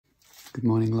Good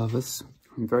morning, lovers.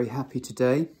 I'm very happy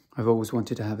today. I've always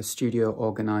wanted to have a studio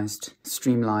organized,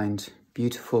 streamlined,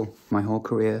 beautiful. My whole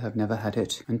career, I've never had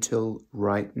it until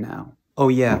right now. Oh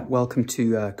yeah, welcome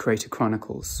to Creator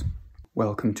Chronicles.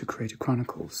 Welcome to Creator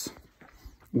Chronicles.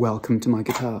 Welcome to my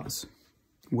guitars.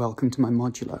 Welcome to my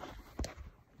modular.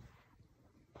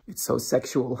 It's so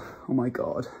sexual, oh my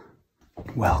God.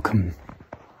 Welcome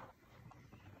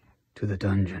to the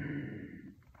dungeon.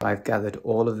 I've gathered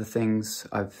all of the things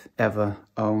I've ever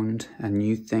owned and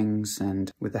new things,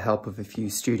 and with the help of a few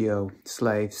studio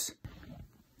slaves,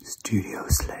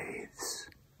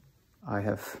 I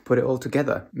have put it all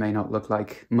together. May not look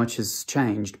like much has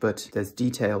changed, but there's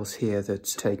details here that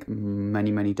take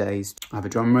many, many days. I have a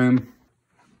drum room.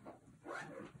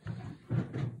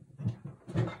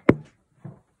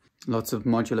 Lots of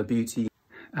modular beauty.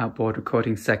 Outboard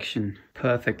recording section,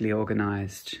 perfectly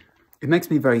organized. It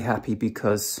makes me very happy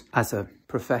because as a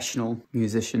professional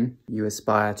musician, you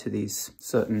aspire to these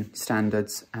certain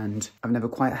standards, and I've never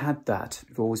quite had that.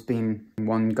 I've always been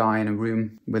one guy in a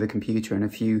room with a computer and a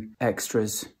few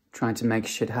extras trying to make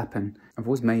shit happen. I've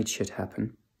always made shit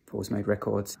happen. I've always made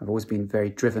records. I've always been very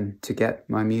driven to get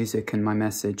my music and my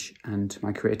message and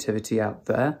my creativity out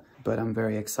there. But I'm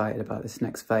very excited about this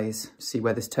next phase, see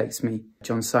where this takes me.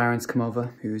 John Siren's come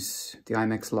over, who's the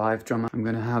IAMX Live drummer. I'm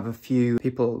gonna have a few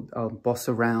people I'll boss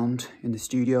around in the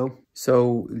studio.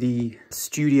 So the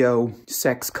studio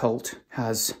sex cult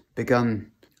has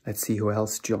begun. Let's see who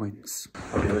else joins.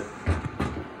 I'll do it.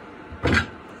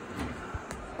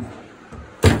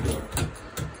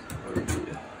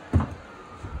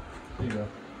 There you go.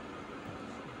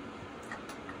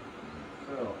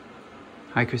 Oh.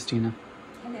 Hi, Christina.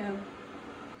 Hello.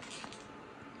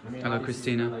 Hello,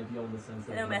 Christina.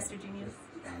 Hello, Master Genius.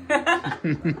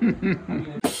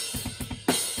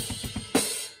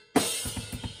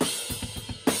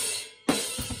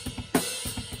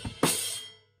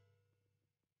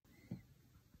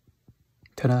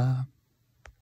 Ta-da!